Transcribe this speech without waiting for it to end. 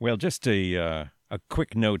Well, just a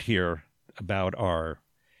quick note here about our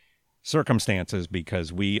circumstances,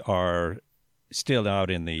 because we are still out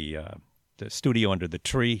in the studio under the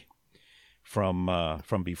tree from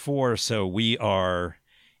before, so we are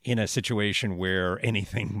in a situation where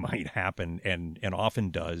anything might happen, and often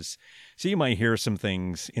does. So you might hear some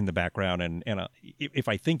things in the background, and if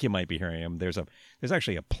I think you might be hearing them, there's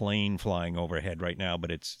actually a plane flying overhead right now, but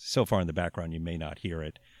it's so far in the background you may not hear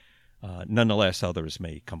it. Nonetheless, others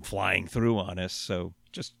may come flying through on us, so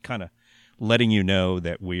just kind of letting you know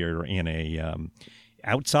that we're in a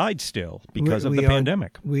outside still because of the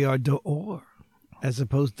pandemic. We are dehors as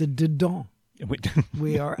opposed to dedans.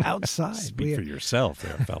 We are outside. Speak for yourself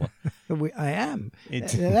there, fella. I am.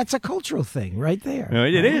 That's a cultural thing right there. No,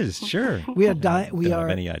 it is, sure. We are don't have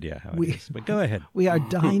any idea how it is, but go ahead. We are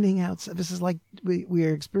dining outside. This is like we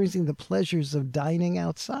are experiencing the pleasures of dining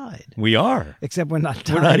outside. We are. Except we're not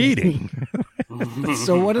dining. We're not eating.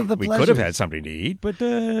 So what are the pleasures? We could have had something to eat, but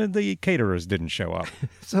the caterers didn't show up.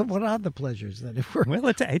 So what are the pleasures then? Well,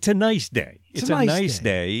 it's a nice day. It's a nice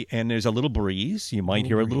day, and there's a little breeze. You might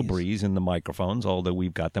hear a little breeze in the microphones, although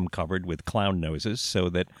we've got them covered with clown noses so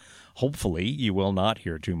that hopefully you will not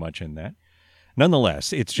hear too much in that.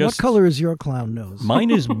 Nonetheless, it's just... What color is your clown nose?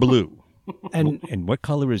 Mine is blue. And what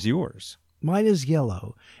color is yours? Mine is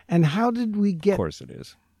yellow. And how did we get... Of course it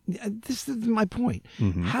is. This is my point.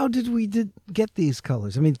 Mm-hmm. How did we get these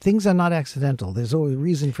colors? I mean, things are not accidental. There's always a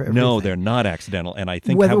reason for everything. No, they're not accidental, and I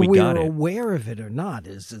think whether how we got it... Whether we're aware of it or not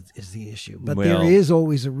is the issue. But there is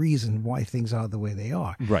always a reason why things are the way they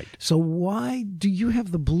are. Right. So why do you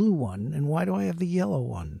have the blue one, and why do I have the yellow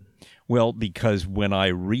one? Well, because when I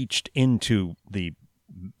reached into the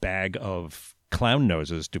bag of clown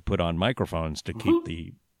noses to put on microphones to keep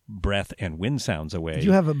the breath and wind sounds away.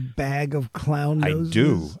 You have a bag of clown noses? I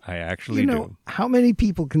do. I actually do. How many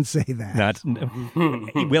people can say that?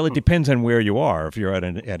 Well, it depends on where you are. If you're at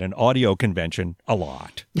an audio convention, a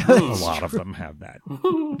lot. A lot of them have that.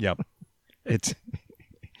 Yep.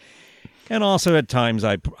 And also at times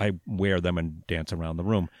I wear them and dance around the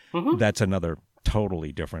room. That's another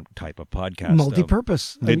totally different type of podcast.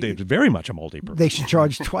 Multi-purpose. It's very much a multi-purpose. They should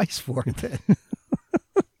charge twice for it then.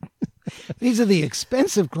 These are the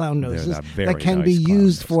expensive clown noses that can be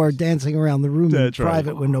used for dancing around the room in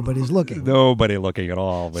private when nobody's looking. Nobody looking at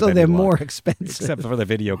all. So they're more expensive. Except for the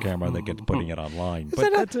video camera that gets putting it online.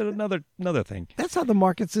 But that's another thing. That's how the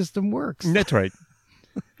market system works. That's right.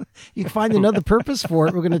 You find another purpose for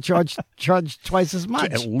it, we're going to charge twice as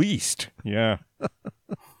much. At least. Yeah.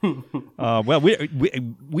 Well,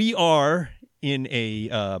 we are in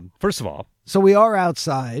a, first of all. So we are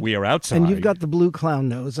outside. We are outside. And you've got the blue clown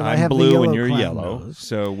nose, and I'm I have blue the yellow and you're clown yellow. nose.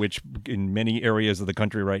 So which in many areas of the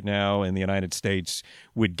country right now in the United States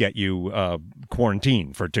would get you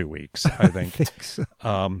quarantined for 2 weeks, I think. I think so.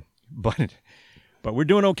 But we're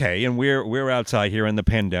doing okay, and we're outside here in the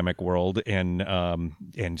pandemic world, and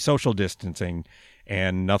social distancing,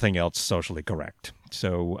 and nothing else socially correct.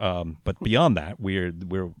 So, but beyond that, we're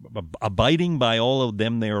abiding by all of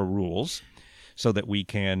their rules, so that we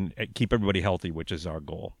can keep everybody healthy, which is our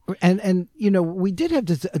goal. And we did have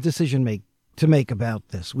a decision to make about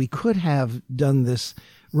this. We could have done this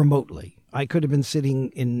remotely. I could have been sitting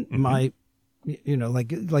in my.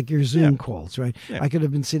 Like your Zoom calls, right? Yeah. I could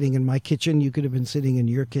have been sitting in my kitchen. You could have been sitting in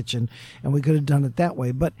your kitchen, and we could have done it that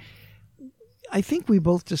way. But I think we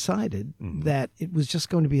both decided that it was just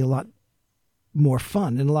going to be a lot more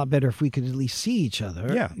fun and a lot better if we could at least see each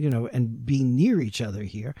other, and be near each other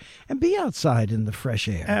here and be outside in the fresh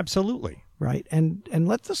air. Absolutely. Right. And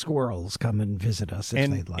let the squirrels come and visit us if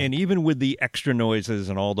they'd like. And even with the extra noises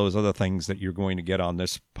and all those other things that you're going to get on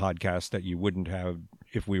this podcast that you wouldn't have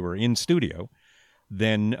if we were in studio,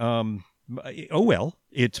 then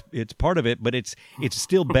it's part of it, but it's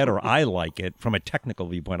still better. I like it from a technical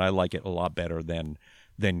viewpoint. I like it a lot better than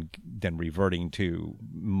reverting to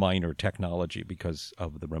minor technology because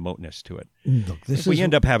of the remoteness to it. Look, if we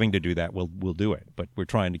end up having to do that, we'll do it, but we're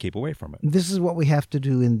trying to keep away from it. This is what we have to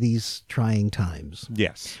do in these trying times.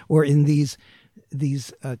 Yes. Or in these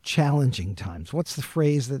challenging times. What's the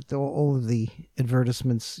phrase that all of the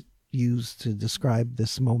advertisements use to describe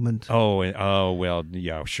this moment? Oh, well,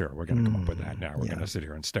 yeah, sure. We're going to come up with that now. We're going to sit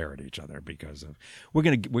here and stare at each other because we're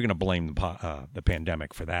going to blame the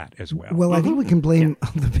pandemic for that as well. Well, I think we can blame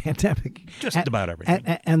the pandemic just about everything,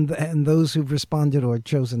 and those who've responded or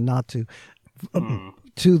chosen not to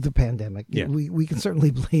the pandemic. Yeah. We can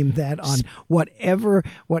certainly blame that on whatever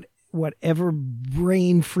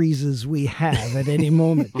brain freezes we have at any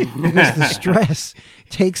moment because the stress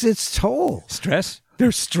takes its toll. Stress?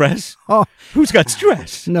 There's stress? Oh, who's got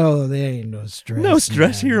stress? No, there ain't no stress. No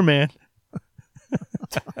stress here, man.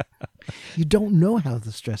 time. You don't know how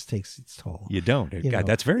the stress takes its toll. You don't.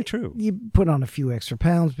 That's very true. You put on a few extra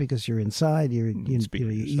pounds because you're inside. You're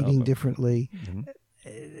eating differently. Mm-hmm.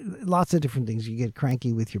 Lots of different things. You get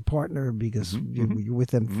cranky with your partner because you're with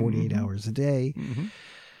them 48 hours a day. Mm-hmm.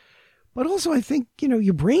 But also, I think,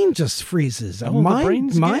 your brain just freezes. Oh, mine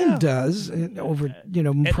does over,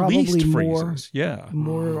 At probably least more, freezes. Yeah.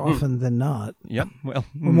 more often than not. Yep. Well,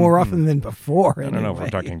 Or more often than before. I don't know if anyway. we're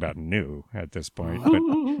talking about new at this point.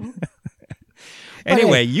 But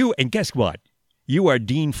anyway, guess what? You are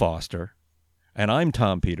Dean Foster, and I'm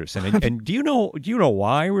Tom Peterson. And do you know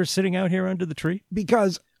why we're sitting out here under the tree?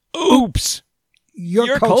 Because Oops!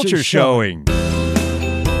 your culture's showing.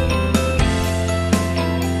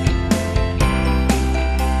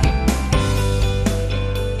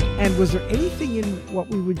 And was there anything in what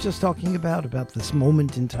we were just talking about this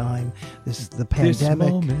moment in time, the pandemic? This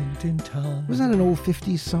moment in time. Was that an old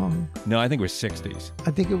 50s song? No, I think it was 60s.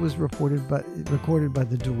 I think it was recorded by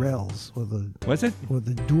the Durrells Was it? or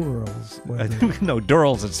the Durrells. No,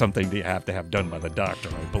 Durrells is something you have to have done by the doctor,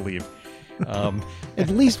 I believe. At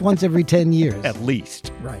least once every 10 years. At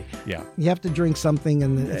least. Right. Yeah. You have to drink something,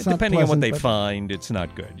 and it's not depending on what pleasant, they but- find, it's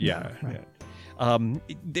not good. Yeah. Right. Yeah. And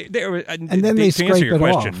then they to answer scrape your it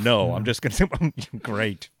question, off. no, I'm just going to say,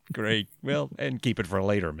 great. Well, and keep it for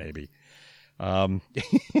later, maybe.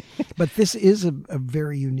 But this is a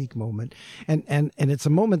very unique moment, and it's a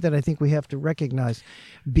moment that I think we have to recognize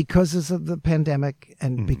because of the pandemic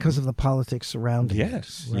and because of the politics surrounding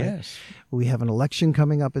Yes, it. Right? yes. We have an election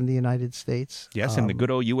coming up in the United States. Yes, in the good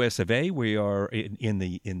old U.S. of A., we are in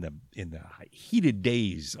the heated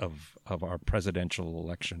days of our presidential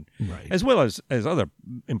election, Right. as well as other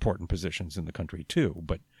important positions in the country too.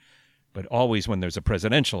 But always when there's a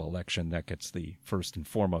presidential election, that gets the first and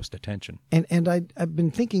foremost attention. And I've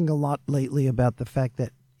been thinking a lot lately about the fact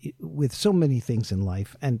that with so many things in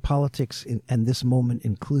life, and politics and this moment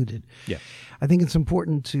included, Yeah. I think it's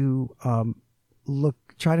important to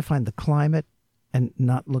try to find the climate and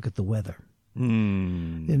not look at the weather.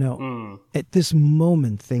 At this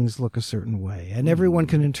moment, things look a certain way, and everyone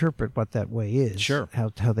can interpret what that way is. Sure. How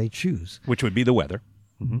they choose. Which would be the weather.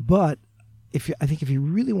 Mm-hmm. But I think if you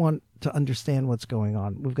really want to understand what's going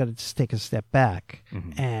on, we've got to just take a step back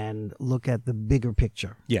and look at the bigger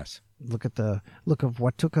picture. Yes. Look of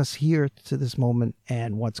what took us here to this moment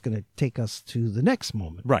and what's going to take us to the next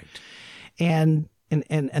moment. Right. And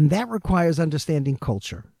that requires understanding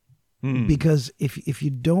culture. Because if you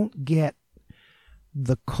don't get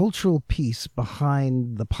the cultural piece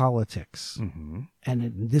behind the politics, and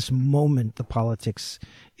in this moment the politics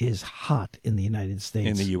is hot in the United States.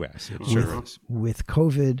 In the U.S., it sure is. With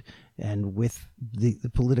COVID and with the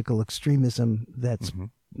political extremism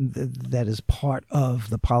that is part of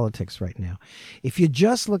the politics right now. If you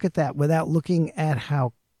just look at that without looking at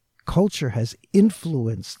how culture has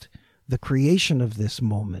influenced the creation of this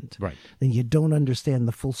moment, right, then you don't understand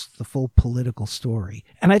the full political story.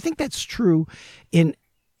 And I think that's true in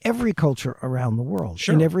every culture around the world,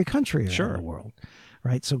 Sure. in every country around the world,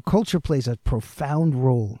 right? So culture plays a profound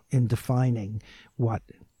role in defining what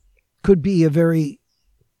could be a very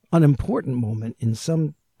unimportant moment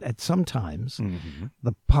at some times,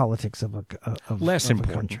 the politics of a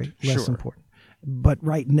country, less important. But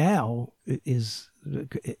right now is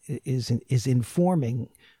informing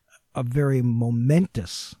a very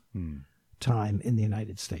momentous time in the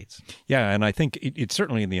United States. Yeah, and I think it's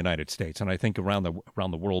certainly in the United States, and I think around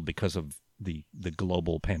the world because of the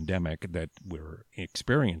global pandemic that we're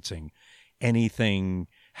experiencing. Anything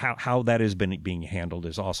how that has been being handled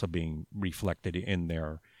is also being reflected in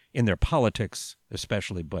their politics,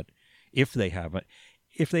 especially. But if they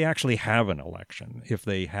actually have an election, if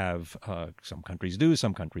they have, some countries do,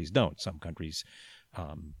 some countries don't, some countries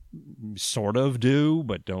sort of do,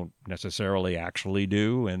 but don't necessarily actually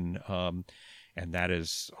do, and that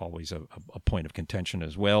is always a point of contention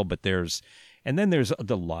as well. But there's a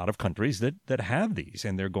lot of countries that have these,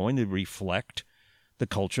 and they're going to reflect the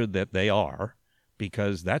culture that they are,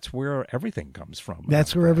 because that's where everything comes from.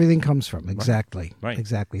 That's where everything comes from. Exactly. Right.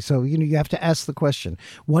 Exactly. So, you have to ask the question,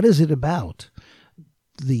 what is it about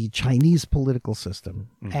the Chinese political system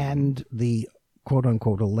and the quote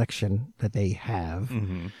unquote election that they have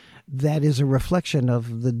that is a reflection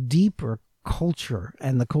of the deeper culture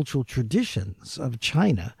and the cultural traditions of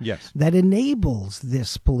China that enables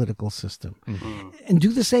this political system? And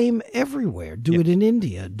do the same everywhere. Do it in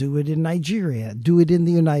India, do it in Nigeria, do it in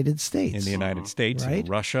the United States. In the United States, right?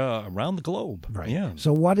 In Russia, around the globe. Right. Yeah.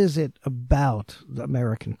 So what is it about the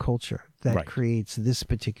American culture that Right. creates this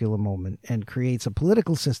particular moment and creates a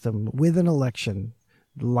political system with an election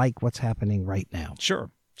like what's happening right now? Sure.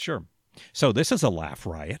 So this is a laugh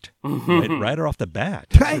riot right off the bat.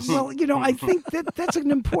 Well, I think that's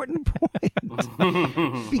an important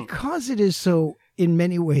point because it is so, in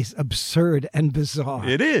many ways, absurd and bizarre.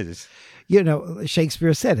 It is.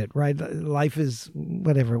 Shakespeare said it, right? Life is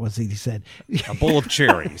whatever it was he said. A bowl of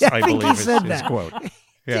cherries, I think believe he said his that. quote.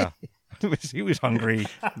 Yeah. He was hungry.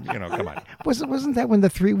 Come on. Wasn't that when the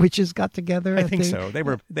three witches got together? I think so. They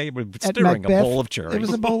were At stirring Macbeth, a bowl of cherries. It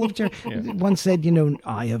was a bowl of cherries. One said,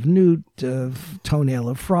 eye of newt, toenail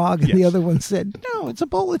of frog, and the other one said, no, it's a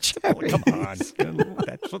bowl of cherries. Come on.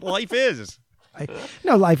 That's what life is.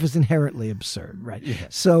 No, life is inherently absurd, right? Yeah.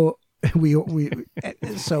 So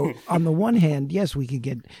so on the one hand, yes, we could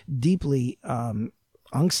get deeply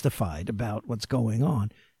angstified about what's going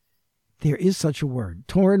on. There is such a word.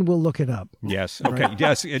 Torin will look it up. Yes. Okay. Right?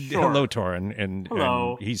 Yes. Sure. Hello, Torin. And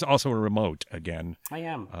hello. And he's also a remote again. I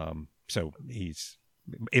am. So he's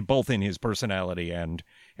both in his personality and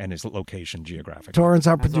his location geographically. Torin's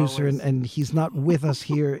our producer, and he's not with us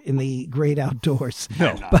here in the great outdoors.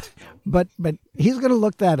 No. But he's going to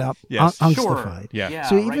look that up. Yes. Angstified. Sure. Yeah.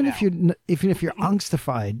 So even if you're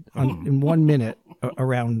angstified in 1 minute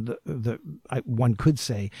around one could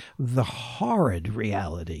say the horrid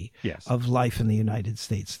reality of life in the United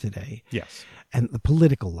States today. Yes. And the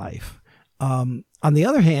political life. On the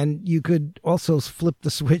other hand, you could also flip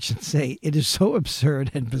the switch and say it is so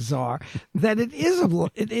absurd and bizarre that it is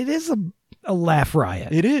a laugh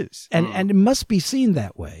riot. It is, and it must be seen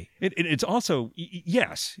that way. It's also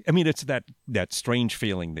yes. I mean, it's that strange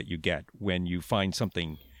feeling that you get when you find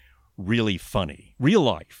something really funny, real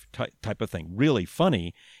life type of thing, really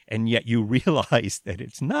funny, and yet you realize that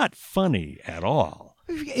it's not funny at all.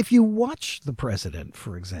 If you watch The President,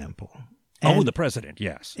 for example. The president,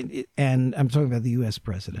 yes. And I'm talking about the U.S.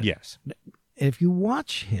 president. Yes. If you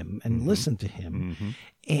watch him and listen to him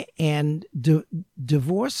and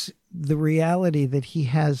divorce the reality that he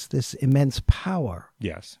has this immense power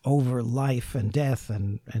over life and death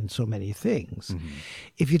and so many things,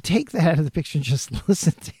 if you take that out of the picture and just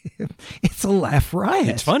listen to him, it's a laugh riot.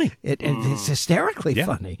 It's funny. It's hysterically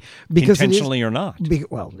funny. Intentionally or not.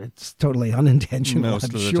 Well, it's totally unintentional, Most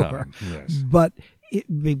I'm of the sure. time, yes. But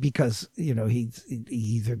because he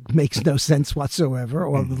either makes no sense whatsoever,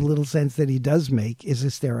 or the little sense that he does make is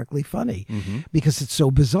hysterically funny because it's so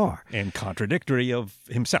bizarre and contradictory of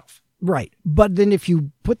himself. Right, but then if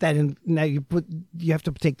you put that in, now you have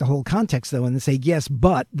to take the whole context though, and say yes,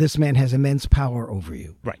 but this man has immense power over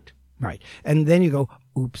you. Right, and then you go,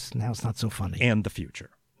 oops, now it's not so funny. And the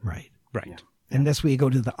future. Right. Yeah. And that's where you go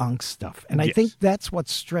to the angst stuff, and I think that's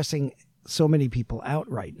what's stressing so many people out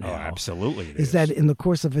right now. Oh, absolutely. It is that in the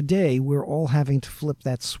course of a day, we're all having to flip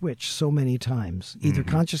that switch so many times, either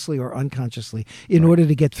consciously or unconsciously, in order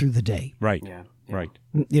to get through the day. Right. Yeah. Right.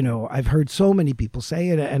 I've heard so many people say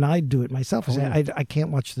it, and I do it myself. I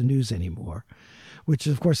can't watch the news anymore, which,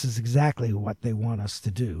 of course, is exactly what they want us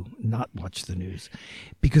to do, not watch the news.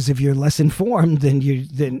 Because if you're less informed, then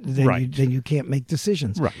you can't make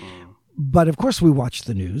decisions. Right. But of course we watch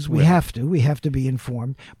the news. We have to be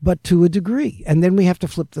informed, but to a degree. And then we have to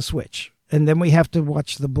flip the switch. And then we have to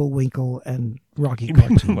watch the Bullwinkle and Rocky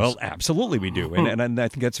cartoons. Well, absolutely we do. And I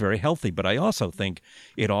think that's very healthy. But I also think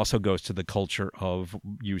it also goes to the culture of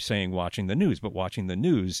you saying watching the news. But watching the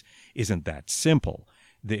news isn't that simple.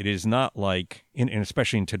 It is not like, and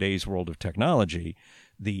especially in today's world of technology,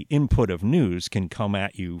 the input of news can come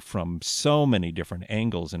at you from so many different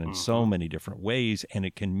angles and in so many different ways, and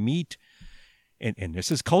it can meet, and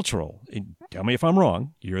this is cultural. Tell me if I'm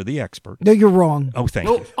wrong. You're the expert. No, you're wrong. Oh, thank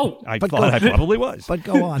you. I thought I probably was. But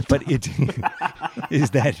go on. But it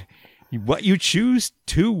is that what you choose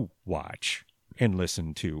to watch and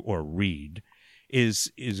listen to or read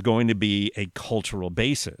is going to be a cultural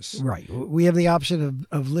basis. Right. We have the option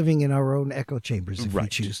of living in our own echo chambers if we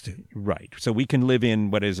choose to. Right. So we can live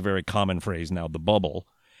in what is a very common phrase now, the bubble,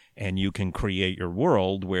 and you can create your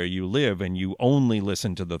world where you live and you only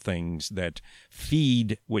listen to the things that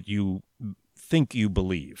feed what you think you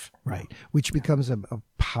believe. Right. Which becomes a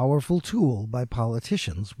powerful tool by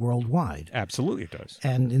politicians worldwide. Absolutely it does.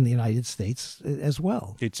 And in the United States as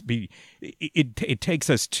well. It takes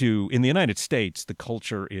us to, in the United States, the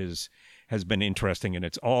culture has been interesting, and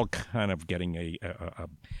it's all kind of getting a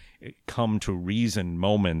come to reason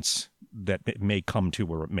moments that it may come to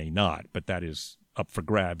or it may not, but that is up for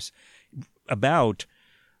grabs, about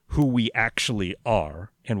who we actually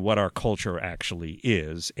are and what our culture actually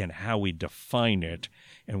is and how we define it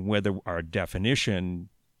and whether our definition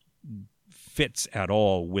fits at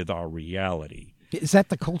all with our reality. Is that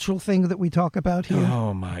the cultural thing that we talk about here?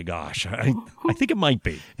 Oh my gosh, I think it might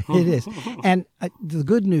be. It is. And the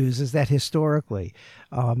good news is that historically,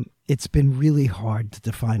 it's been really hard to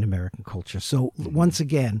define American culture. So once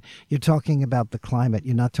again, you're talking about the climate.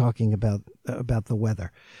 You're not talking about the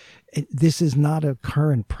weather. This is not a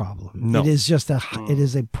current problem. No. It is just it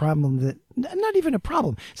is a problem that, not even a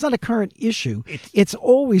problem. It's not a current issue. It's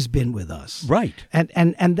always been with us. Right.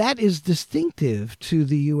 And that is distinctive to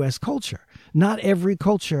the U.S. culture. Not every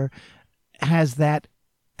culture has that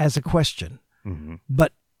as a question,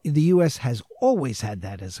 but the U.S. has always had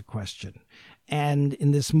that as a question. And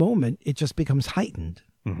in this moment, it just becomes heightened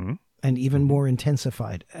and even more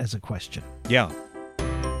intensified as a question. Yeah.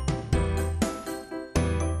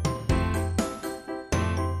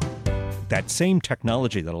 That same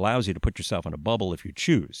technology that allows you to put yourself in a bubble if you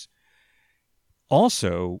choose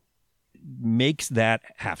also makes that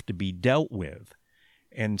have to be dealt with.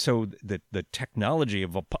 And so the technology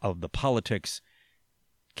of the politics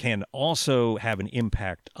can also have an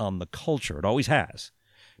impact on the culture. It always has,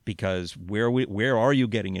 because where are you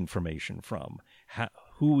getting information from?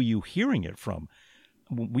 Who are you hearing it from?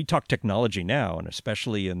 We talk technology now, and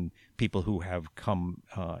especially in people who have come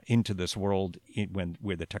into this world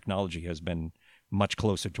where the technology has been much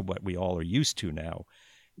closer to what we all are used to now.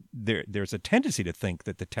 There's a tendency to think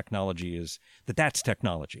that the technology that's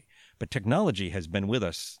technology, but technology has been with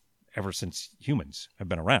us ever since humans have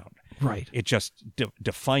been around. Right. It just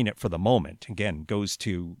define it for the moment. Again, goes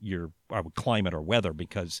to our climate or weather,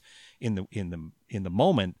 because in the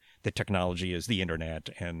moment, the technology is the internet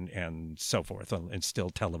and so forth, and still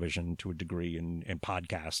television to a degree, and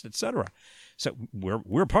podcasts, etc. So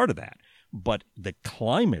we're part of that. But the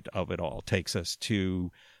climate of it all takes us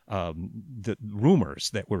to the rumors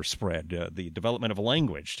that were spread, the development of a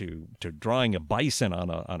language, to drawing a bison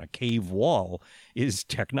on a cave wall is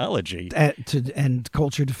technology. And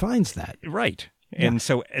culture defines that. Right. And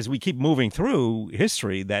so as we keep moving through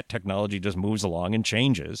history, that technology just moves along and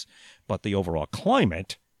changes. But the overall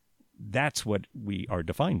climate, that's what we are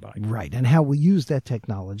defined by. Right. And how we use that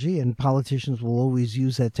technology, and politicians will always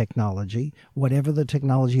use that technology, whatever the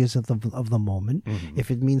technology is of the moment. If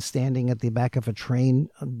it means standing at the back of a train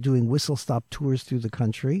doing whistle-stop tours through the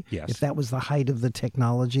country, yes. If that was the height of the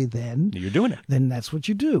technology then, you're doing it. Then that's what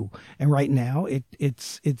you do. And right now, it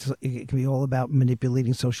can be all about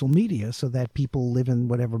manipulating social media so that people live in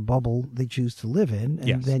whatever bubble they choose to live in, and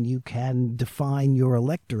yes. then you can define your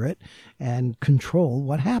electorate and control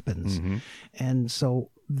what happens. And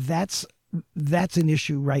so that's an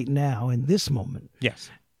issue right now in this moment. Yes.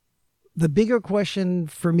 The bigger question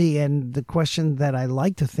for me, and the question that I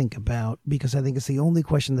like to think about, because I think it's the only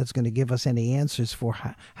question that's going to give us any answers for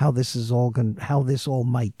how this all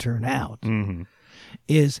might turn out,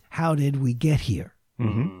 is how did we get here?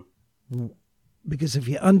 Because if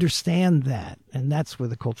you understand that, and that's where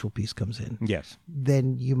the cultural piece comes in, yes,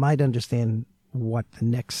 then you might understand what the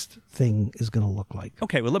next thing is going to look like.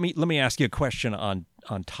 Okay, well, let me ask you a question on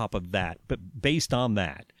top of that. But based on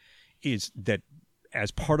that, is that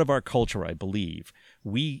as part of our culture, I believe,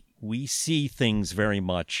 we see things very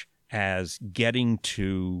much as getting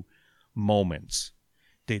to moments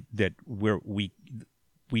that we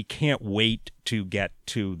can't wait to get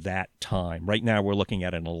to that time. Right now, we're looking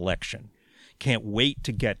at an election. Can't wait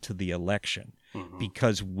to get to the election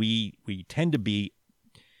because we tend to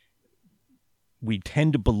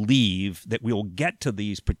believe that we'll get to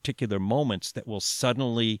these particular moments that will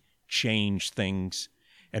suddenly change things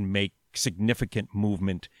and make significant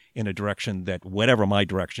movement in a direction that, whatever my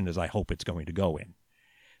direction is, I hope it's going to go in.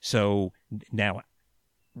 So now,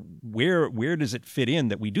 where does it fit in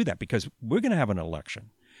that we do that? Because we're going to have an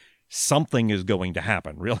election. Something is going to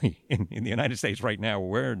happen, really. In the United States right now,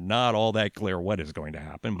 we're not all that clear what is going to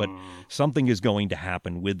happen, but something is going to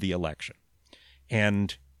happen with the election.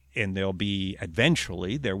 And there'll be,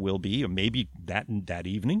 eventually, there will be, or maybe that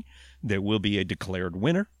evening, there will be a declared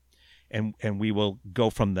winner, and we will go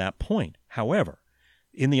from that point. However,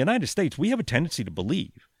 in the United States, we have a tendency to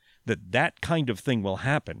believe that kind of thing will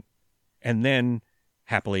happen, and then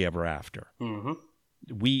happily ever after.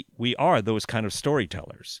 We are those kind of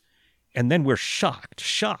storytellers, and then we're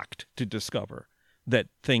shocked to discover that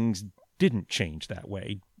things didn't change that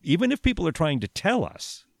way, even if people are trying to tell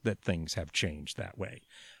us that things have changed that way.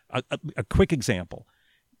 A quick example.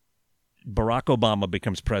 Barack Obama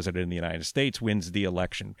becomes president in the United States, wins the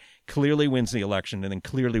election, clearly wins the election, and then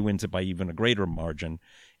clearly wins it by even a greater margin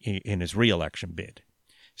in his re-election bid.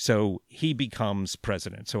 So he becomes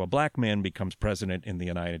president. So a black man becomes president in the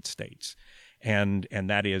United States. And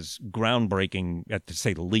that is groundbreaking, to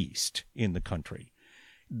say the least, in the country.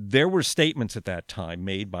 there were statements at that time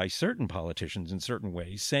made by certain politicians in certain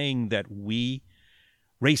ways saying that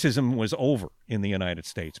racism was over in the United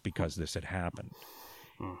States because this had happened.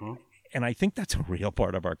 Mm-hmm. And I think that's a real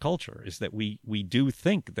part of our culture, is that we do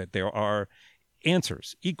think that there are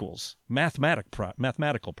answers equals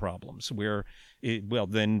mathematical problems where,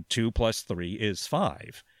 then 2 + 3 is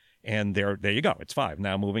 5. And there you go. It's 5.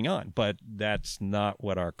 Now moving on. But that's not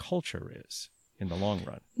what our culture is in the long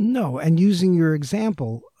run. No. And using your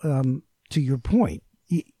example, to your point,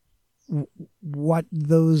 what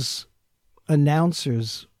those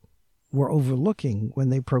announcers were overlooking when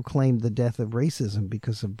they proclaimed the death of racism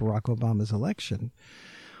because of Barack Obama's election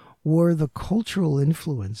were the cultural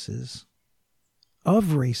influences of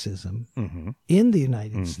racism in the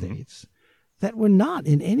United States that were not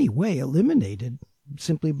in any way eliminated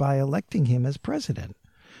simply by electing him as president.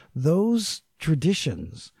 Those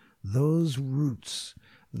traditions, those roots,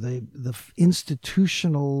 the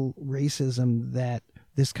institutional racism that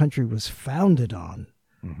this country was founded on,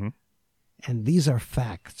 and these are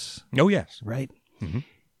facts. Oh, yes. Right?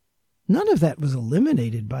 None of that was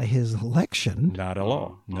eliminated by his election. Not at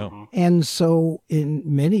all. No. And so, in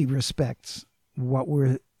many respects, what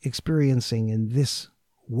we're experiencing in this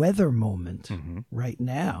weather moment right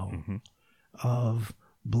now of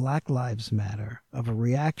Black Lives Matter, of a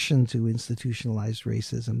reaction to institutionalized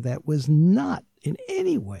racism that was not in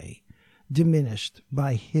any way diminished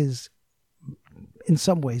by his, in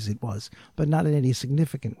some ways it was, but not in any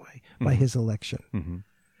significant way, by his election,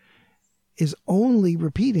 is only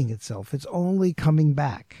repeating itself. It's only coming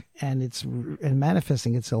back, and it's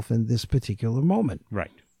manifesting itself in this particular moment.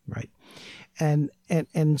 Right.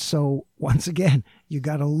 And so once again, you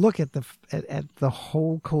got to look at the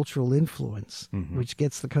whole cultural influence, which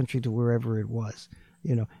gets the country to wherever it was.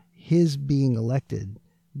 You know, his being elected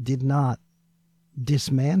did not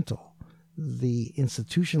dismantle the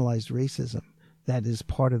institutionalized racism that is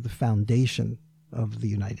part of the foundation of the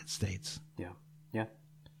United States. Yeah.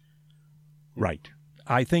 Right.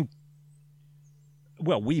 I think,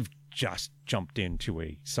 we've just jumped into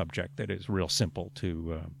a subject that is real simple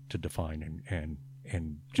to define and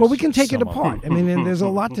just we can take it apart. I mean, there's a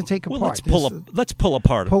lot to take apart. Let's pull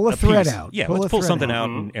apart. Pull a thread piece. out. Yeah, let's pull something out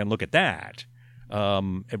and look at that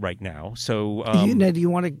right now. So, do you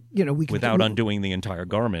want to, we can, without undoing the entire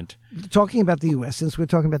garment. Talking about the U.S., since we're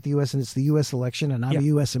talking about the U.S. and it's the U.S. election, and I'm a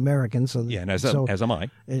U.S. American, so and as am I.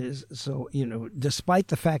 So despite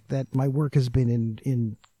the fact that my work has been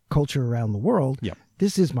in culture around the world.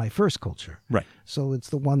 This is my first culture. Right. So it's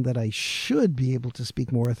the one that I should be able to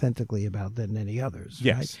speak more authentically about than any others.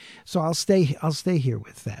 Yes. Right? So I'll stay here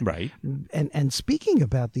with that. Right. And speaking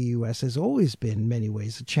about the U.S. has always been in many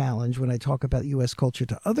ways a challenge when I talk about U.S. culture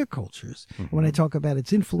to other cultures, when I talk about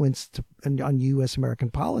its influence on U.S. American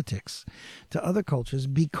politics to other cultures,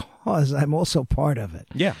 because I'm also part of it.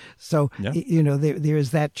 Yeah. So, there is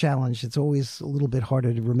that challenge. It's always a little bit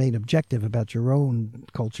harder to remain objective about your own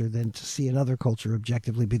culture than to see another culture objectively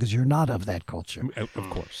because you're not of that culture. Of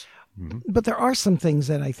course. But there are some things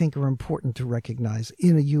that I think are important to recognize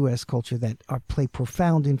in a U.S. culture that play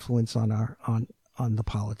profound influence on the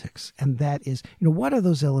politics. And that is, what are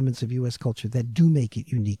those elements of U.S. culture that do make it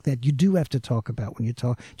unique, that you do have to talk about when you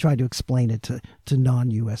try to explain it to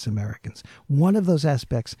non-U.S. Americans? One of those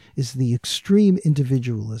aspects is the extreme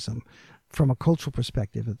individualism from a cultural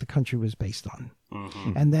perspective that the country was based on.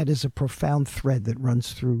 And that is a profound thread that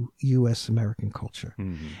runs through U.S. American culture.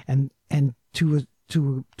 And to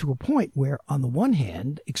a point where, on the one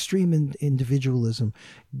hand, extreme individualism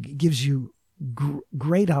gives you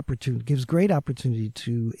great opportunity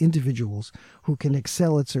to individuals who can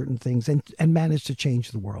excel at certain things and manage to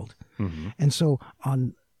change the world. And so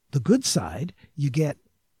on the good side, you get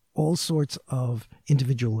all sorts of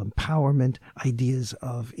individual empowerment, ideas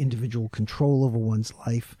of individual control over one's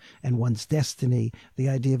life and one's destiny, the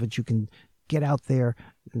idea that you can get out there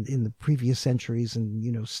in the previous centuries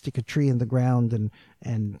and, stick a tree in the ground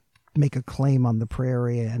and make a claim on the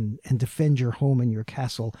prairie and defend your home and your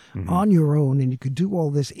castle on your own. And you could do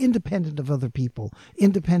all this independent of other people,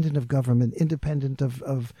 independent of government, independent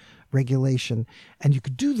of regulation. And you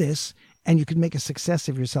could do this and you could make a success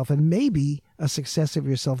of yourself, and maybe a success of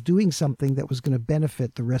yourself doing something that was going to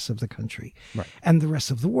benefit the rest of the country and the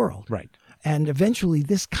rest of the world. Right. And eventually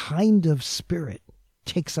this kind of spirit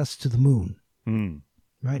takes us to the moon.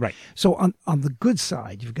 Right. So on the good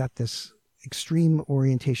side, you've got this extreme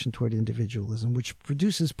orientation toward individualism, which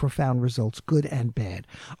produces profound results, good and bad.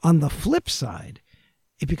 On the flip side,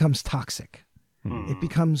 it becomes toxic. It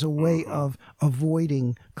becomes a way of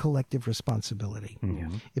avoiding collective responsibility.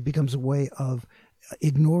 It becomes a way of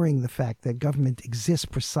ignoring the fact that government exists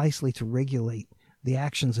precisely to regulate the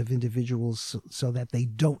actions of individuals so that they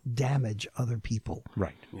don't damage other people.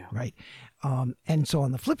 Right. Yeah. Right. And so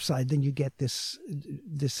on the flip side, then you get this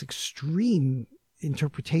extreme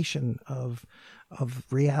interpretation of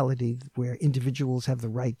reality where individuals have the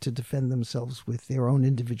right to defend themselves with their own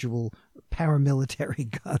individual paramilitary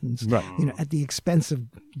guns, Right. at the expense of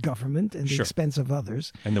government and the Sure. expense of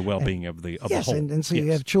others. And the well-being of the Yes, whole. and so you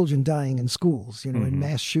Yes. have children dying in schools, in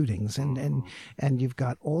mass shootings, and you've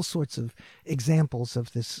got all sorts of examples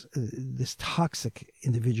of this toxic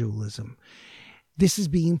individualism. This is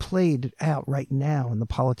being played out right now in the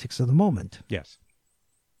politics of the moment, Yes.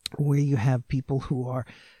 where you have people who are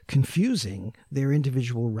confusing their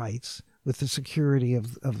individual rights with the security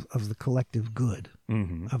of the collective good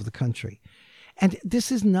of the country. And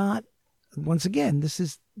this is not, once again, this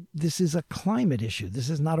is a climate issue. This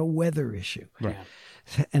is not a weather issue. Right.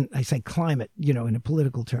 And I say climate, in a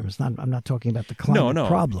political terms. I'm not talking about the climate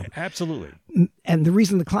problem. Absolutely. And the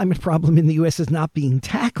reason the climate problem in the U.S. is not being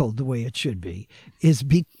tackled the way it should be is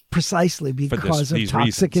precisely because of these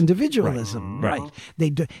toxic reasons. individualism. Right.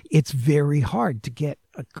 It's very hard to get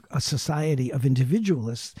a society of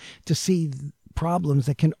individualists to see problems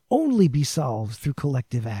that can only be solved through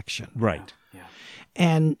collective action. Right. Yeah.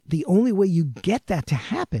 And the only way you get that to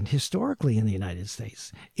happen historically in the United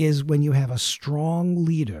States is when you have a strong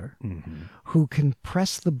leader who can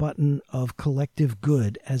press the button of collective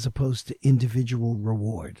good as opposed to individual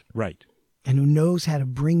reward, Right. and who knows how to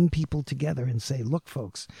bring people together and say, look,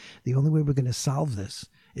 folks, the only way we're going to solve this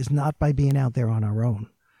is not by being out there on our own,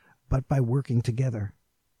 but by working together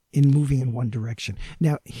in moving in one direction.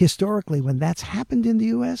 Now, historically, when that's happened in the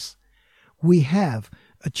U.S., we have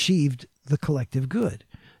achieved the collective good.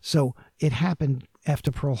 So it happened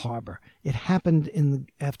after Pearl Harbor. It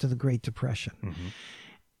happened after the Great Depression.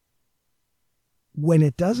 When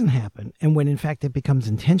it doesn't happen, and when in fact it becomes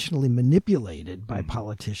intentionally manipulated by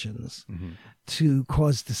politicians to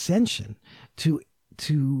cause dissension, to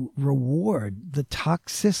reward the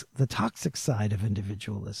toxic side of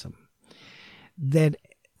individualism,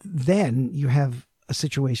 then you have a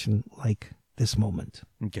situation like this moment.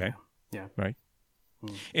 Okay. Yeah. Right.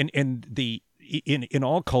 And in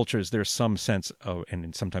all cultures, there's some sense of,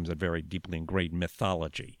 and sometimes a very deeply ingrained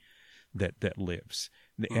mythology that lives.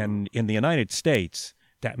 And in the United States,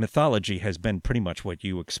 that mythology has been pretty much what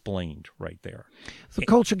you explained right there. The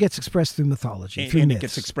culture gets expressed through mythology, And through it myths.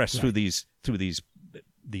 gets expressed Right. through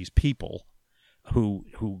these people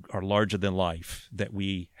who are larger than life that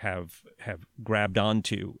we have grabbed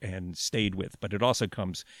onto and stayed with. But it also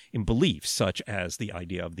comes in beliefs such as the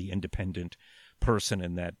idea of the independent person,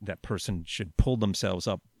 and that person should pull themselves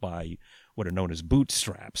up by what are known as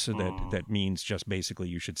bootstraps. So that means just basically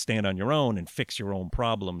you should stand on your own and fix your own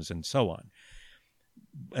problems and so on.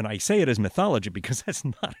 And I say it as mythology because that's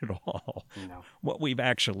not at all what we've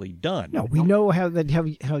actually done. No, we know how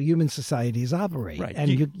human societies operate, Right. and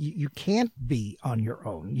you can't be on your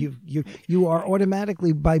own. You are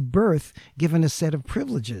automatically by birth given a set of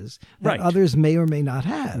privileges that Right. others may or may not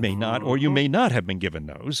have. May not, or you may not have been given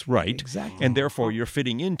those, right? Exactly. And therefore you're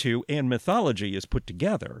fitting into, and mythology is put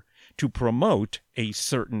together to promote a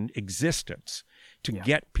certain existence, to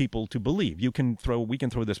get people to believe. We can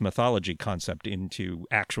throw this mythology concept into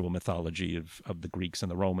actual mythology of the Greeks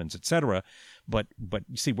and the Romans, etc. But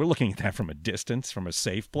you see, we're looking at that from a distance, from a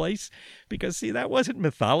safe place, because see, that wasn't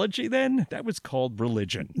mythology then. That was called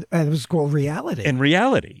religion. And it was called reality. And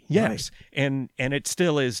reality, yes. Right. And it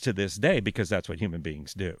still is to this day, because that's what human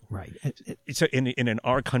beings do. Right. So in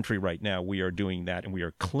our country right now, we are doing that, and we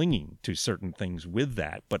are clinging to certain things with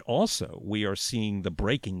that. But also, we are seeing the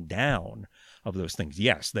breaking down of those things.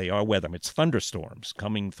 Yes, they are weather. It's thunderstorms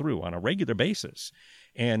coming through on a regular basis,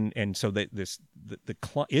 and so that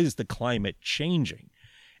is the climate changing?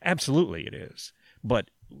 Absolutely, it is.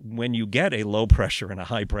 But when you get a low pressure and a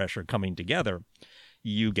high pressure coming together,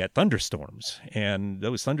 you get thunderstorms, and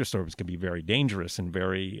those thunderstorms can be very dangerous and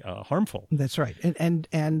very harmful. That's right. And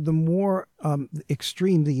the more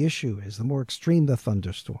extreme the issue is, the more extreme the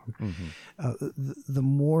thunderstorm, the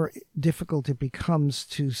more difficult it becomes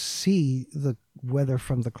to see the weather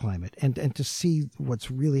from the climate and to see what's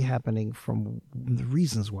really happening from the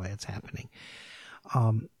reasons why it's happening.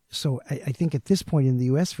 So I think at this point in the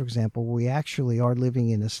U.S., for example, we actually are living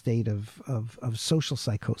in a state of social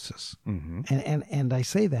psychosis. And I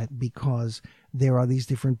say that because there are these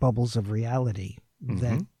different bubbles of reality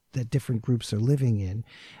that different groups are living in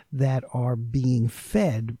that are being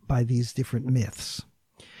fed by these different myths.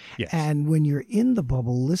 Yes. And when you're in the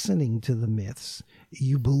bubble listening to the myths,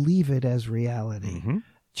 you believe it as reality.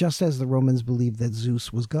 just as the Romans believed that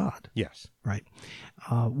Zeus was God. Yes. Right.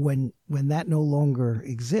 When that no longer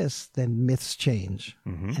exists, then myths change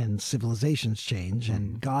and civilizations change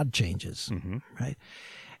and God changes. Right.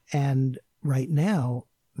 And right now,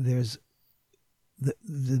 there's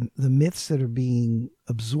the myths that are being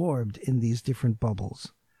absorbed in these different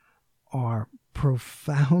bubbles are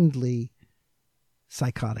profoundly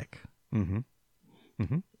psychotic.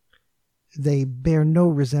 They bear no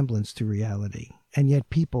resemblance to reality, and yet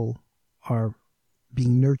people are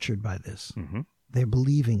being nurtured by this. They're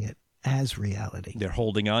believing it as reality. They're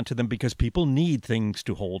holding on to them because people need things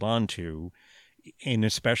to hold on to, and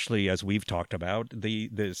especially as we've talked about,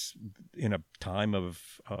 this in a time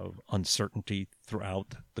of uncertainty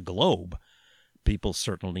throughout the globe, people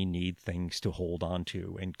certainly need things to hold on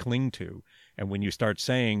to and cling to. And when you start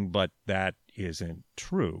saying, but that isn't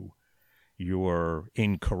true, you're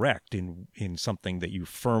incorrect in something that you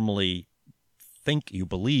firmly think you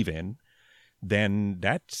believe in, then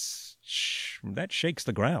that shakes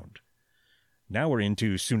the ground. Now we're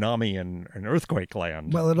into tsunami and earthquake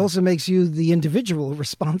land. Well, it also makes you, the individual,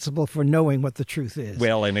 responsible for knowing what the truth is.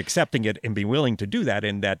 Well, and accepting it and be willing to do that,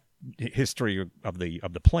 and that history of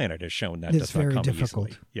the planet has shown that it's does not very come difficult.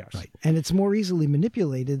 easily. Yes. Right. And it's more easily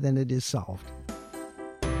manipulated than it is solved.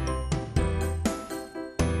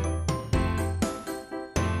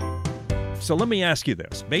 So let me ask you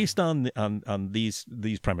this: based on these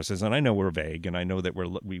premises, and I know we're vague, and I know that we're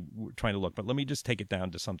trying to look, but let me just take it down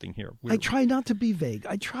to something here. I try not to be vague.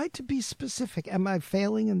 I try to be specific. Am I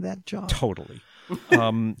failing in that job? Totally.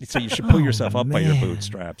 So you should pull yourself up by your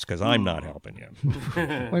bootstraps, because I'm not helping you. Wait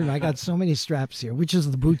a minute, I got so many straps here. Which is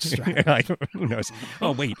the bootstrap? Who knows?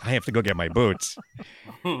 Oh wait, I have to go get my boots.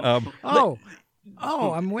 I'm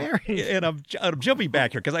wearing. And I'm jumping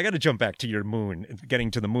back here because I got to jump back to your moon, getting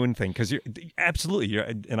to the moon thing, because you're absolutely,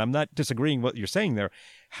 and I'm not disagreeing what you're saying there.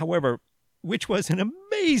 However, which was an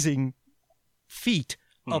amazing feat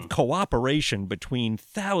of cooperation between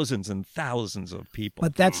thousands and thousands of people.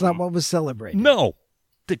 But that's not what was celebrated. No,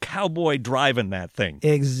 the cowboy driving that thing.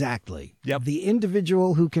 Exactly. Yep. The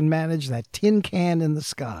individual who can manage that tin can in the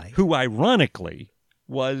sky. Who ironically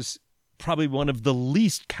was probably one of the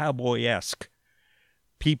least cowboy-esque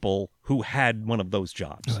people who had one of those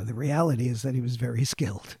jobs. The reality is that he was very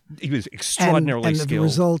skilled. He was extraordinarily skilled. And the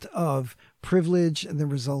result of privilege and the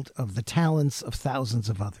result of the talents of thousands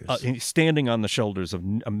of others. Standing on the shoulders of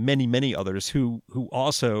many, many others who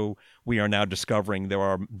also, we are now discovering, there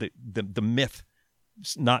are the myth,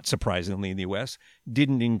 not surprisingly in the U.S.,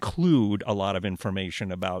 didn't include a lot of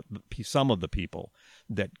information about some of the people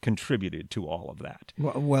that contributed to all of that.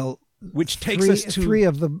 Well, which takes us to three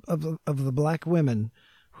of the black women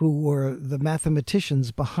who were the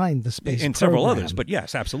mathematicians behind the space and program. several others, but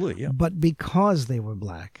yes, absolutely, yeah. But because they were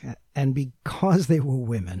black and because they were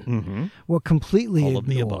women, were completely all ignored. of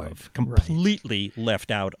the above, completely left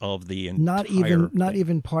out of the entire not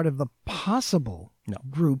even part of the possible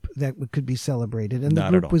group that could be celebrated, and the Not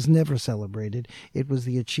at group all. was never celebrated. It was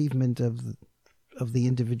the achievement of the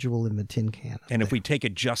individual in the tin can. And if we take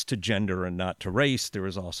it just to gender and not to race, there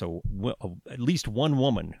is also at least one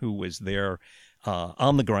woman who was there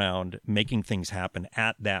on the ground making things happen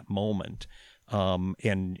at that moment,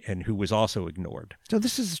 and who was also ignored. So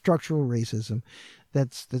this is structural racism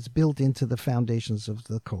that's built into the foundations of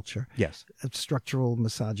the culture. Yes. Structural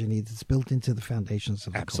misogyny that's built into the foundations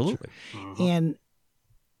of the Absolutely. culture. And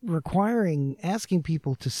asking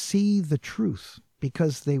people to see the truth,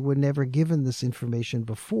 because they were never given this information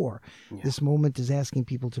before. Yeah. This moment is asking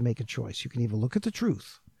people to make a choice. You can either look at the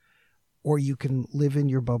truth, or you can live in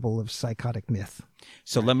your bubble of psychotic myth.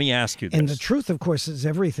 So let me ask you this. And the truth, of course, is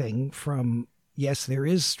everything from, yes, there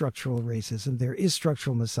is structural racism, there is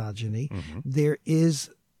structural misogyny, there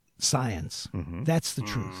is science. That's the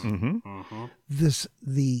truth.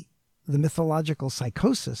 The mythological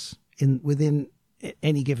psychosis within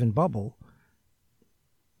any given bubble,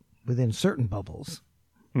 within certain bubbles,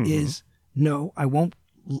 is no, I won't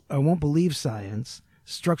believe science.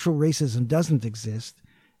 Structural racism doesn't exist,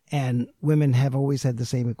 and women have always had the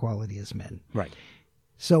same equality as men. Right.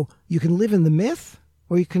 So you can live in the myth,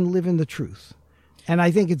 or you can live in the truth. And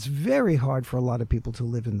I think it's very hard for a lot of people to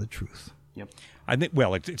live in the truth. Yep. I think,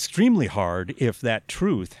 well, it's extremely hard if that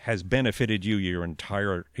truth has benefited you your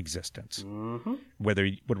entire existence. Whether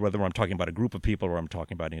I'm talking about a group of people or I'm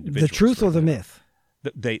talking about individuals. The truth or the myth?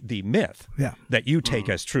 The myth that you take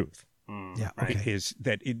as truth is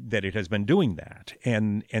that it has been doing that,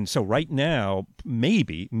 and so right now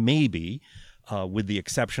maybe with the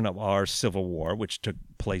exception of our Civil War, which took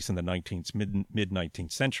place in the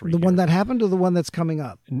mid-19th century. The here. one that happened or the one that's coming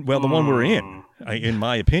up? Well, the one we're in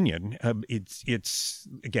my opinion, it's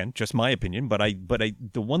again just my opinion, but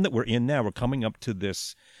the one that we're in now, we're coming up to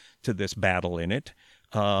this battle in it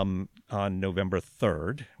on November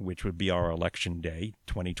 3rd, which would be our election day,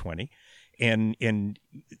 2020, and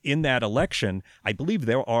in that election, I believe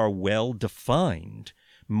there are well-defined,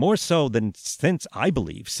 more so than since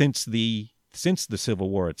the Civil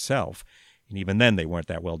War itself. And even then, they weren't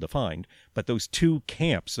that well defined. But those two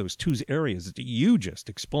camps, those two areas that you just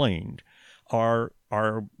explained, are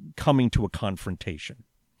coming to a confrontation.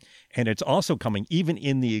 And it's also coming even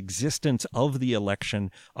in the existence of the election,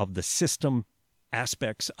 of the system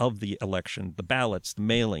aspects of the election, the ballots, the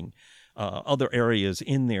mailing, other areas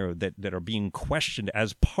in there that are being questioned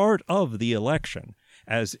as part of the election,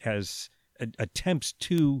 as attempts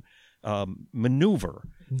to maneuver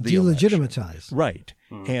the Delegitimize. election. Right.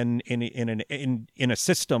 And in a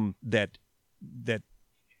system that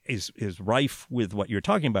is rife with what you're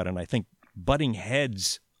talking about, and I think butting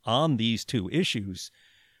heads on these two issues,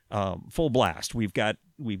 full blast. We've got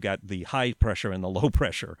the high pressure and the low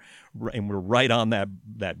pressure, and we're right on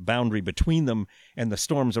that boundary between them, and the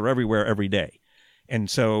storms are everywhere every day. And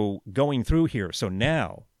so going through here, so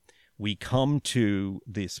now we come to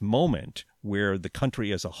this moment where the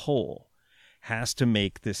country as a whole has to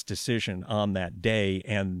make this decision on that day,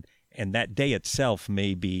 and that day itself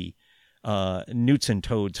may be newts and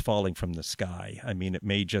toads falling from the sky. I mean, it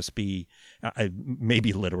may just be,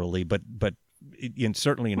 maybe literally, but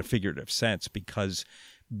certainly in a figurative sense, because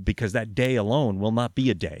that day alone will not be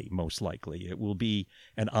a day, most likely. It will be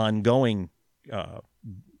an ongoing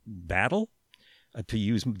battle, to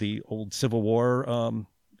use the old Civil War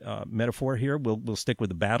metaphor here. We'll stick with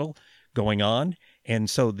the battle going on. And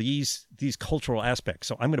so these cultural aspects.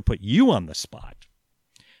 So I'm going to put you on the spot.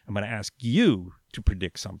 I'm going to ask you to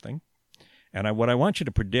predict something. And what I want you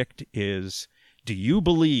to predict is, do you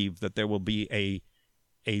believe that there will be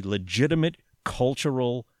a legitimate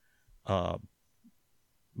cultural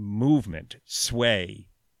movement, sway,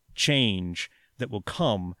 change that will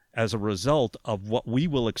come as a result of what we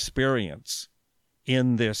will experience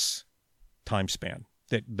in this time span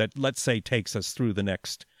that let's say takes us through the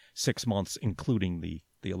next 6 months, including the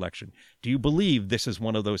election? Do you believe this is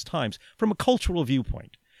one of those times from a cultural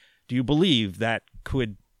viewpoint? Do you believe that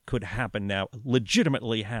could happen now,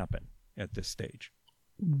 legitimately happen at this stage?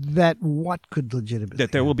 That what could legitimately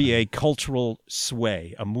that there will be happen? a cultural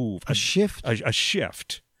sway, a move, a shift, a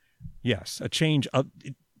shift. Yes, a change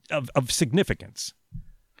of significance.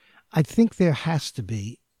 I think there has to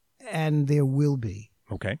be, and there will be.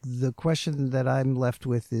 Okay. The question that I'm left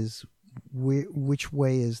with is, which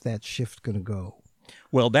way is that shift going to go?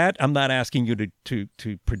 Well, that I'm not asking you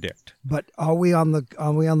to predict. But are we on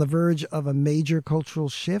the verge of a major cultural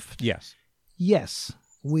shift? Yes. Yes,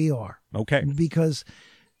 we are. Okay. Because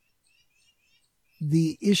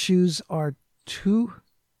the issues are too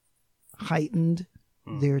heightened,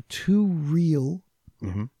 they're too real,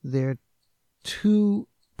 they're too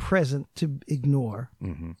present to ignore.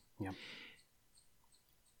 Mm-hmm. Yep.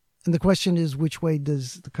 And the question is, which way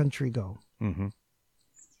does the country go? Mm-hmm.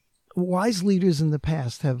 Wise leaders in the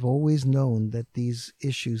past have always known that these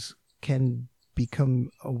issues can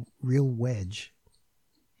become a real wedge.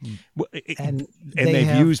 Well, And they've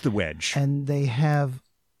have used the wedge. And they have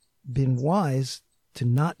been wise to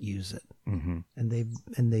not use it. Mm-hmm.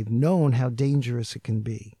 And they've known how dangerous it can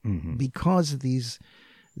be because these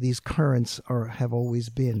currents have always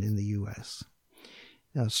been in the U.S.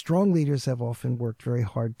 Now, strong leaders have often worked very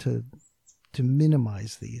hard to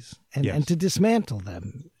minimize these and to dismantle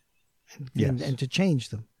them and to change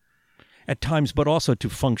them. At times, but also to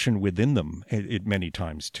function within them many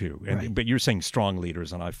times too. Right. But you're saying strong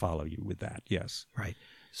leaders, and I follow you with that. Yes. Right.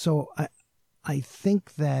 So I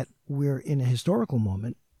think that we're in a historical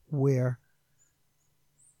moment where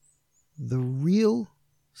the real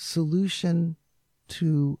solution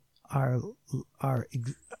to our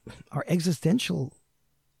existential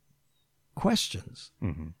questions,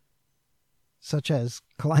 such as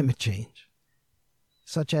climate change,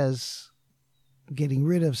 such as getting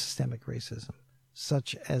rid of systemic racism,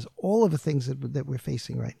 such as all of the things that we're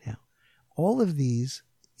facing right now, all of these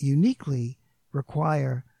uniquely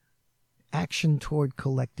require action toward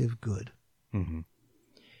collective good.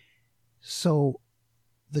 So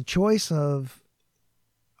the choice of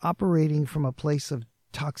operating from a place of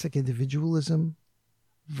toxic individualism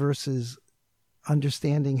versus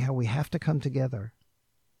understanding how we have to come together,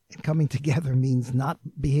 and coming together means not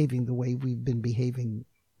behaving the way we've been behaving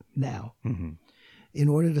now in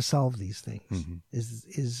order to solve these things,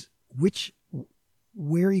 is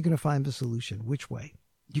where are you going to find the solution? Which way?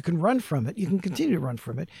 You can run from it. You can continue to run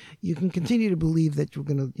from it. You can continue to believe that you're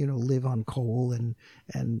going to, live on coal and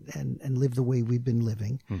live the way we've been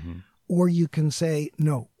living. Mm-hmm. Or you can say,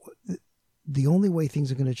 no, the only way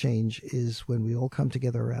things are going to change is when we all come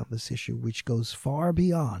together around this issue, which goes far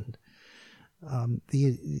beyond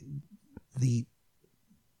the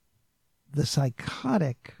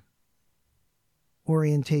psychotic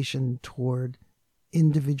orientation toward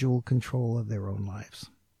individual control of their own lives,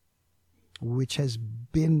 which has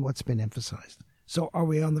been what's been emphasized. So are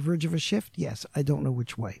we on the verge of a shift? Yes. I don't know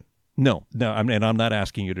which way. No, and I'm not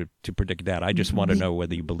asking you to predict that. I just want to know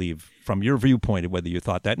whether you believe, from your viewpoint, whether you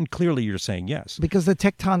thought that. And clearly you're saying yes. Because the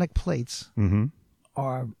tectonic plates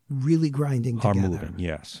are really grinding together. Are moving,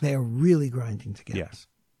 yes. They are really grinding together. Yes.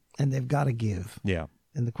 And they've got to give. Yeah.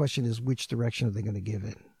 And the question is, which direction are they going to give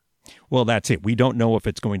in? Well, that's it. We don't know if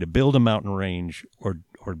it's going to build a mountain range or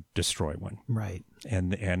destroy one. Right.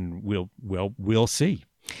 And we'll see.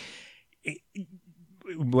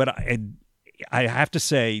 What I have to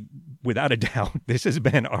say, without a doubt, this has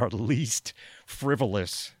been our least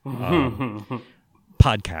frivolous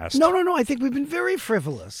podcast. No. I think we've been very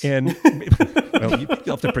frivolous. And well, you'll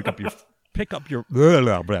have to pick up your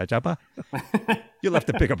you'll have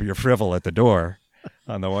to pick up your frivol at the door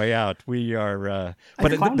on the way out. We are,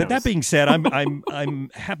 but that being said,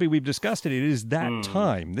 I'm happy we've discussed it. It is that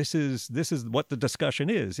time. This is what the discussion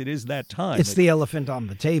is. It is that time. It's the elephant on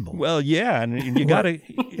the table. Well, yeah, and you got to.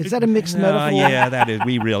 Is that a mixed metaphor? Yeah, that is.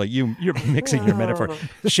 You're mixing your metaphor.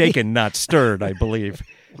 Shaken, not stirred, I believe.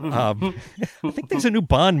 I think there's a new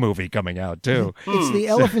Bond movie coming out too. It's the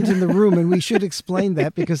elephant in the room, and we should explain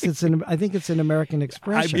that because I think it's an American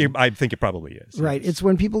expression. I think it probably is. Right. It's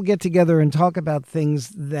when people get together and talk about things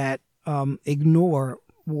that ignore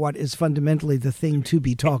what is fundamentally the thing to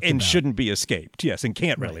be talked about. And shouldn't be escaped, yes, and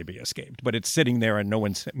can't really be escaped. But it's sitting there and no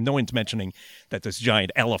one's mentioning that this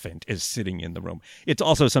giant elephant is sitting in the room. It's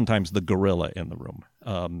also sometimes the gorilla in the room.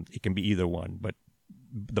 It can be either one, but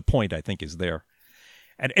the point, I think, is there.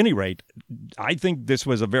 At any rate, I think this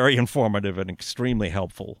was a very informative and extremely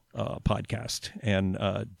helpful podcast. And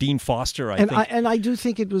Dean Foster, I do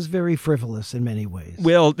think it was very frivolous in many ways.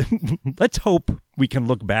 Well, let's hope we can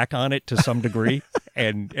look back on it to some degree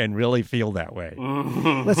and really feel that way.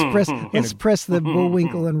 Let's press the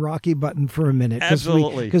Bullwinkle and Rocky button for a minute.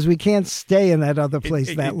 Absolutely, because we can't stay in that other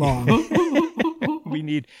place that long. We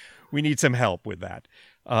need some help with that.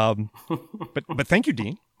 But thank you,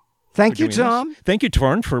 Dean. Thank you, Tom. This. Thank you,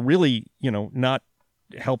 Torn, for really, not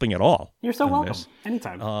helping at all. You're so welcome.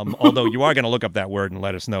 Anytime. Although you are going to look up that word and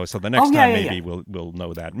let us know. So the next time maybe we'll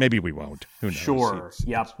know that. Maybe we won't. Who knows? Sure.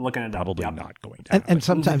 Yep. Looking it up. Probably not going to. And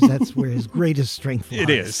sometimes that's where his greatest strength lies. It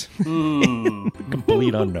is.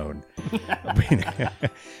 Complete unknown.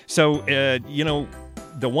 So,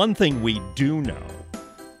 the one thing we do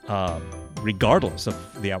know, regardless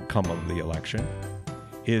of the outcome of the election,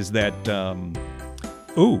 is that,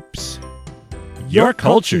 oops, your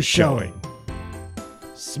culture's showing.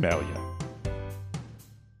 Smell ya.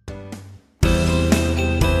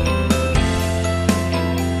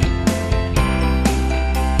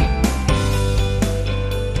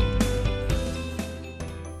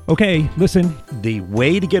 Okay, listen, the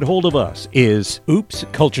way to get hold of us is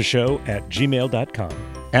oopscultureshow@gmail.com.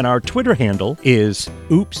 And our Twitter handle is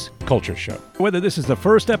oopscultureshow. Whether this is the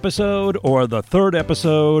first episode or the third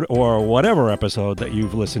episode or whatever episode that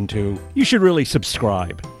you've listened to, you should really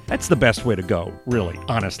subscribe. That's the best way to go, really,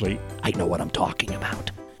 honestly. I know what I'm talking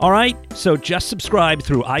about. All right, so just subscribe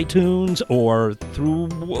through iTunes or through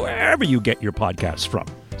wherever you get your podcasts from.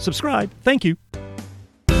 Subscribe. Thank you.